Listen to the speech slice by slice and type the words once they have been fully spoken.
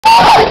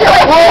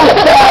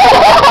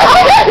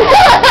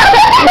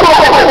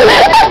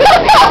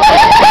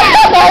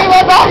Sorry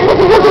about that.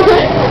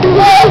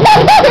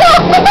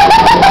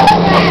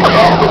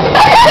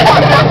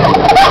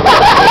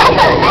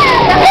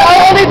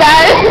 Only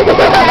that.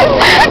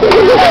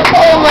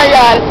 Oh my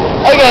god.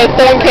 Okay,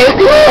 so in case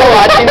people are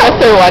watching this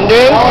are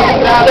wondering,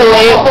 the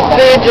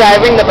lady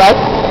driving the bus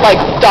like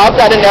stopped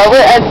out of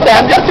nowhere and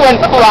Sam just went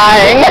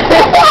flying.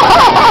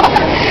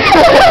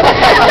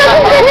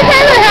 Every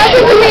time it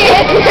happens to me,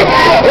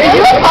 would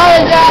you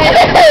apologize?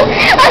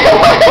 I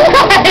would.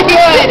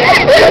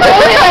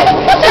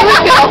 She was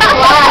gonna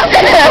fly.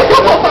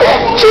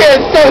 She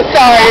is so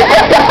sorry.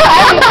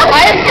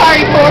 I am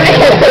sorry for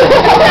you.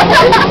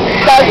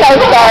 That's how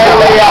sorry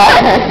we are.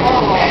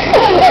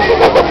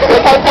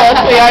 Look how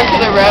close we are to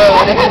the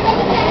road.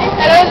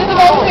 And I was just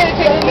about to say that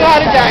you know how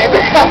to drive.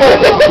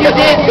 You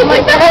did. I'm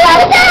like, never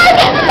laugh.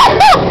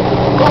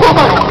 Oh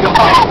my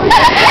god.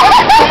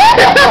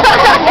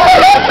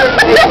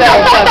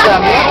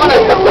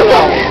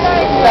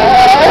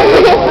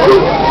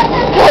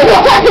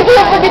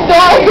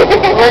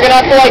 We're gonna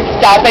have to like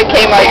stop at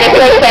Kmart just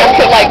so Sam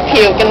could like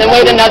puke and then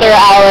wait another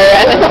hour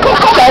and then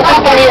Charles is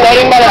gonna be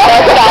waiting by the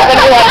bus stop and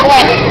be like,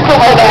 what?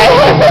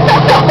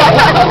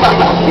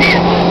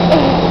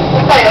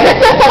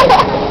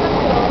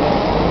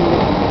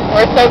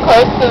 We're so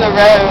close to the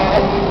road.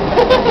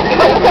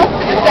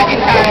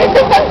 Second time.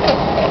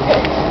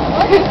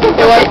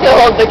 Who wants to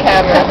hold the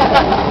camera?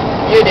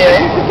 You do.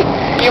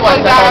 You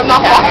want to hold the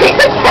camera.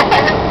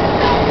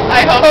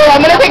 I hope. Oh,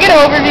 I'm going to take an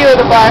overview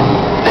of the bus.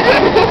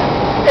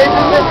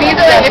 If you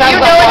know any of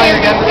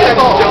these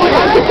people,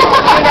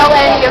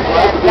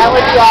 that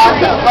would be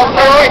awesome.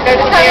 Oh,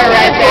 there's a chair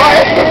right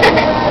there.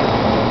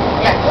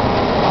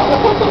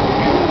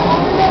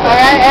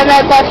 Alright, and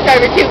that bus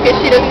driver too, because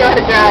she doesn't know how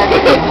to drive.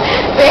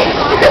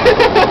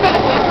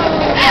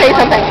 Say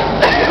something.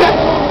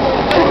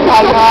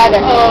 Oh god.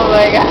 Oh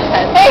my god.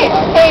 Hey,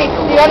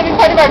 do you want to be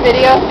part of our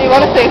video? Do you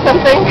want to say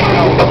something?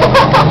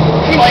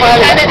 Well,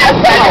 you kind of just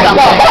said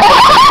something.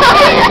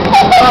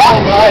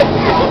 Oh god.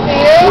 Do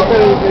you?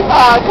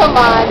 Oh, come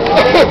on.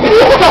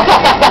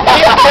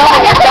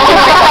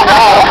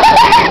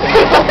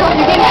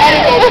 You can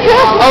edit it.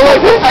 Oh look,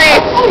 the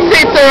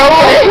seats are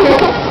open.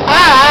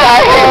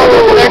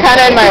 They're kind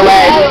of in my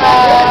way.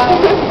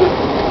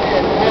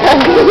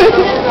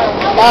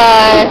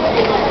 Bye.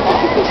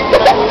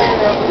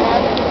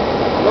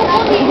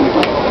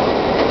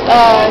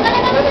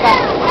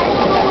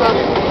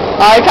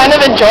 I kind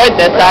of enjoyed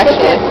this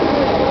actually.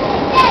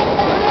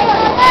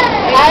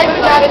 I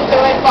did not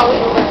enjoy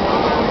falling over.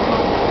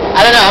 I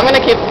don't know, I'm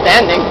gonna keep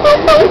standing.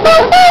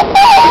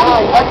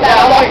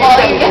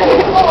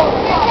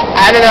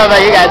 I don't know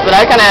about you guys, but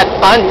I kind of had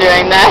fun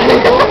doing that.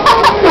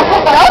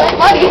 That was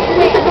funny.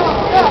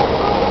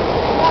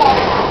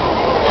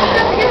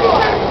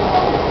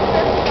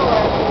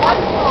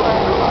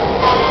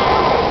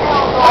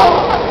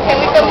 Can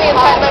we film me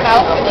inside my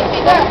mouth? Can you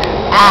see that?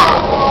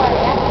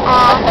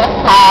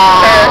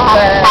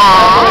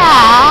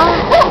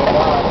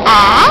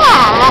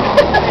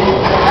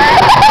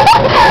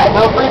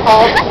 No free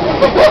falls.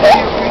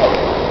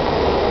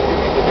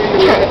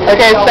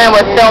 Okay, Sam,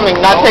 we're filming,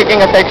 not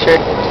taking a picture.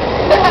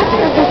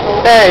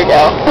 There you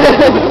go.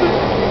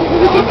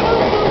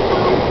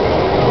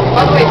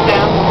 All the way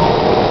down.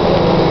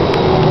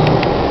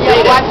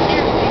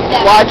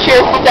 Yeah, watch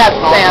your steps,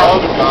 Sam.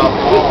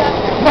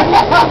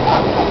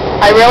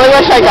 I really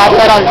wish I got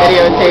that on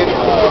videotape.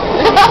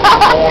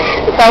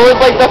 That was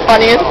like the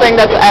funniest thing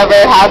that's ever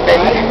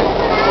happened.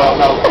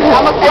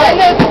 I'm a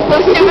fan.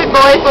 Those stupid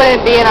boys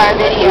wouldn't be in our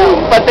video.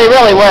 But they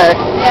really were.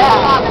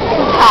 Yeah.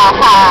 Ha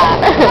ha.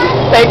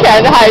 They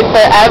can't hide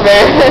forever.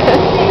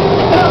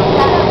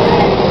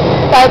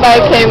 Bye-bye,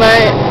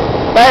 Kmart.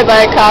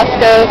 Bye-bye,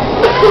 Costco.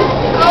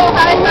 Oh,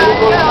 hi,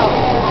 Costco.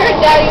 Your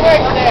daddy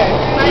works there.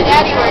 My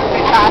daddy works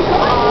at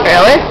Costco.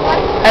 Really?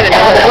 I didn't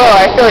know. Whoa,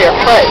 I feel your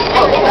foot.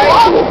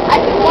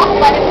 I can walk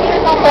by the feet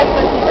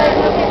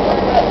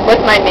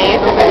with my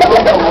knees.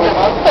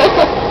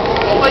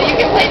 Well, you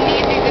can play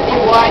knees if you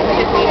want.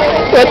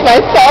 With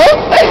myself?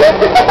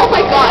 Oh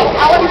my god.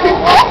 I want to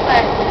walk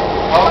there.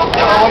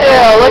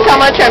 Ew, look how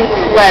much I'm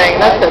sweating.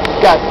 That's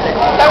disgusting.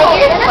 That was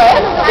your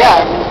sweat?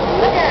 Yeah.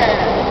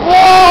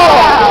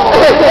 Whoa!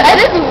 That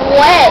is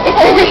wet.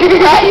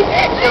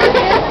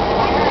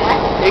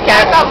 You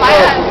can't. I thought my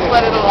hands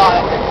sweated a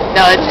lot.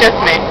 No, it's just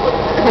me.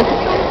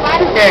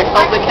 Here,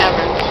 hold the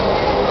camera.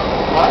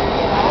 What?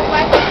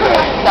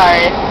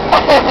 Sorry.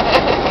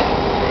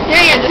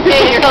 Here you're just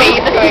getting your face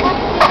quick.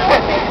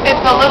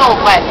 It's a little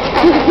wet.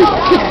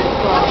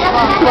 Oh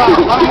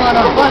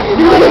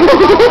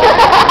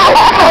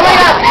my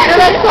god, you know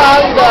that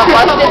song, the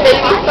Busted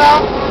Baby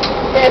song?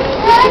 And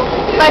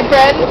my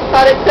friend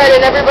thought it said,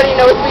 and everybody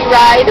knows we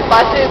ride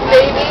buses,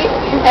 baby.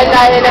 And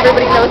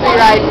everybody knows we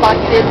ride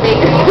busted,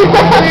 baby. We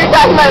were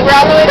talking about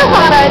Bravo and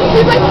Hana, and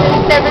she's like,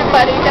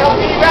 everybody knows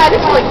we ride.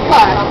 It's like,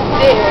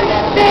 busted,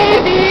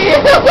 baby.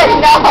 I was like,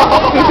 no.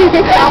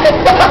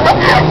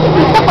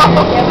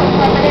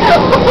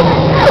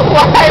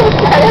 Why would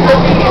that ever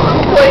be?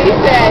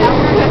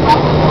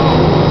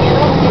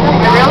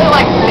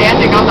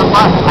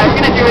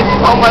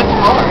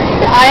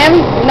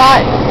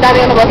 not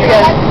standing on the bus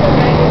again.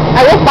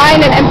 I will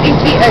find an empty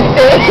seat and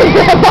sit and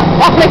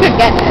falling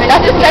again.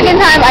 That's the second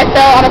time I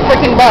fell on a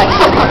freaking bus.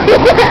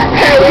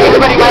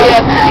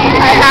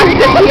 I have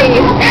to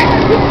pee.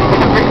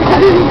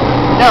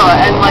 No,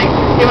 and like,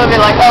 people will be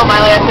like, oh,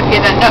 Miley has to pee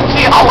then. No,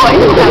 she always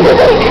has to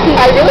pee.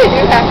 I really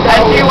do have to.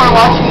 As you were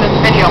watching this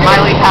video,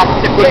 Miley has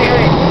to pee.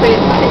 Wait,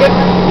 take a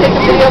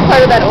video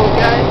part of that old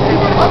guy.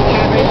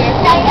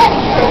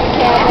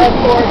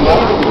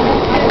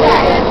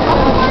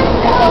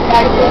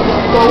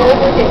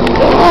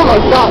 Oh my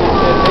god.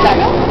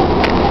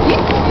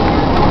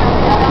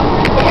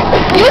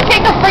 You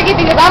take the freaky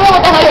thing because I don't know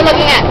what the hell you're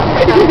looking at.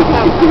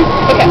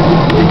 Okay.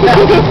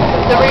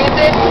 The reason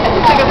I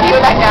took a view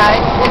of that guy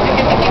is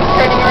because he keeps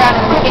turning around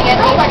and looking at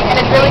me, and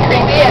it's really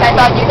creepy, and I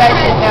thought you guys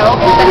should know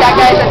that that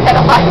guy is a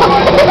pedophile.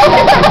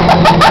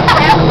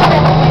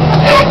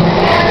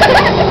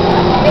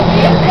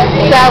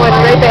 That one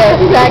right there.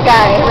 That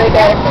guy right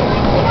there.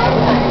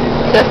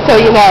 Just so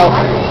you know.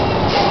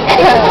 I'm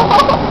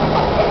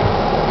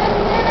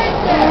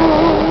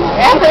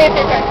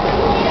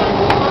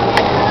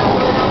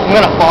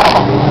gonna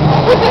fall.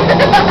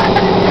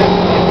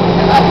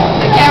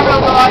 The camera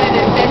will go on in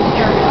its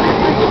picture.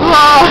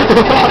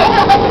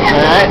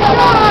 Alright.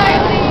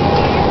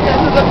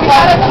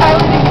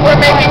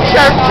 We're making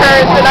sharp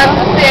turns and I'm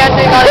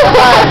standing on the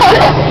bus.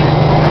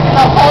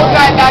 The whole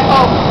drive back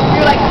home.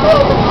 You're like,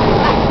 oh.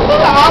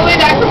 All the way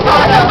back from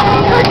Florida.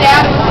 Her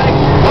dad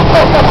was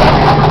like,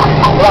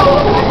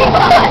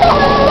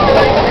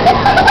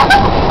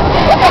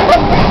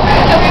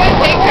 so we would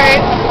take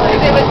turns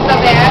because it was so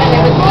bad and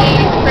it was me,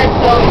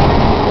 Crystal,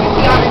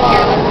 Tiana, and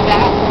Carolyn in the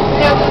back.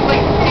 And it was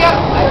like,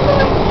 Tiana,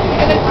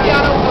 and then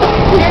Tiana was like,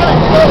 Carolyn,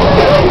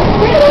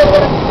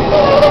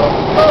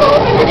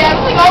 and her dad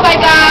was like, oh my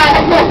god.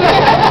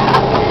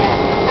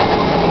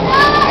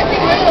 I think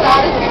we're the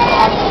loudest people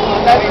on the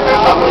phone. That's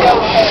probably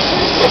okay.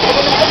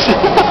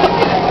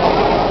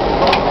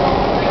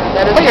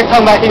 Put your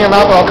tongue back in your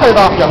mouth or I'll cut it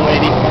off, young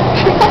lady.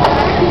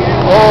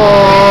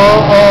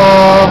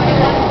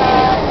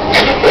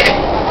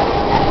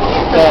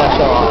 Yeah,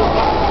 show off.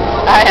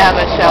 I am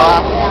a show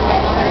off.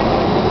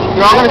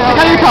 You're all going to stick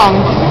out your tongue.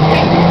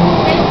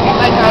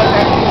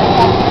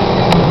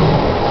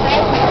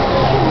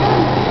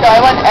 So I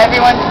want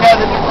everyone to know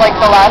this is like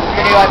the last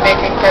video I'm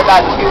making for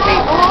about 2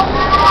 weeks.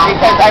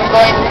 Because I'm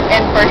going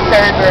in for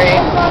surgery.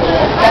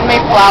 Send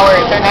me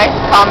flowers or nice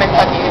comments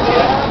on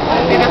YouTube.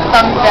 See the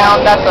thumbs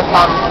down? That's a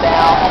thumbs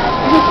down.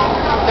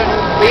 So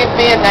just leave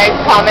me a nice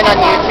comment on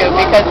YouTube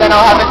because then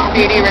I'll have a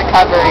speedy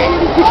recovery.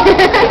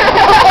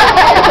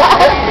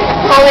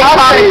 Only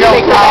comments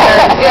don't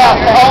matter. Yeah,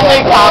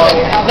 only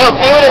comments. No,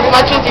 view it as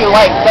much as you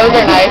like. Those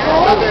are nice.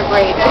 Those are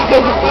great.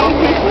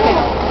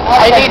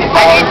 I need you,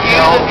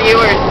 the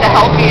viewers, to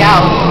help me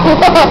out.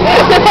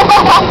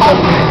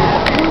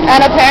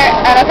 And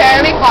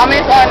apparently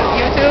comments on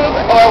YouTube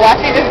or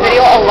watching this video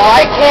a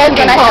lot is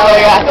gonna help.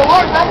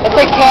 It's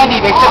like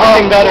candy, makes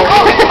everything better.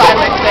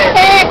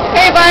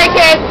 Hey, bye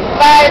kids.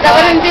 Bye. That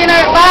wasn't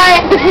dinner. Bye.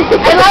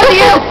 I love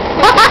you.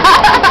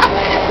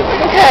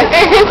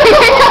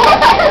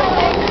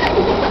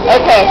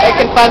 Okay, I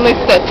can finally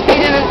sit.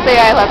 He didn't say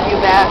I love you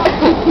back.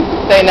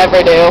 They never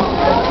do.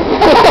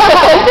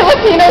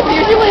 Filipinos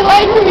usually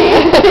like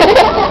me.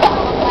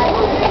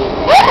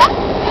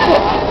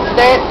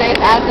 There's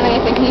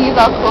Anthony thinking he's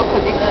all cool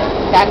because he's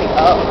standing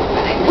up.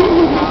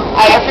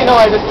 I actually know,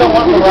 I just don't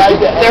want the ride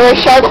to end. There were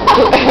sharp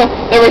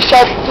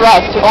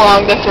thrusts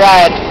along this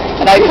ride,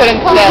 and I couldn't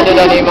stand it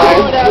anymore.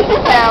 It's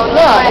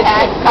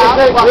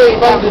really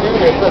fun to do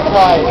this, that's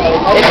why.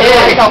 I It didn't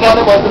is. like how fun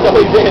it was until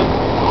we did.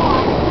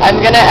 I'm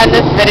gonna end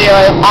this video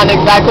on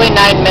exactly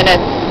 9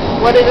 minutes.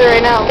 What is it right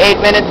now? 8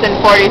 minutes and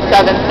 47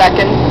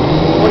 seconds.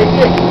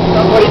 46. 44.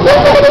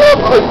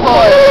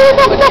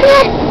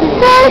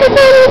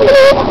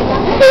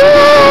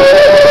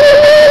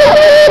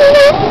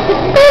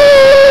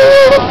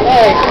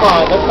 Hey, come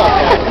on, that's not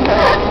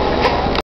bad.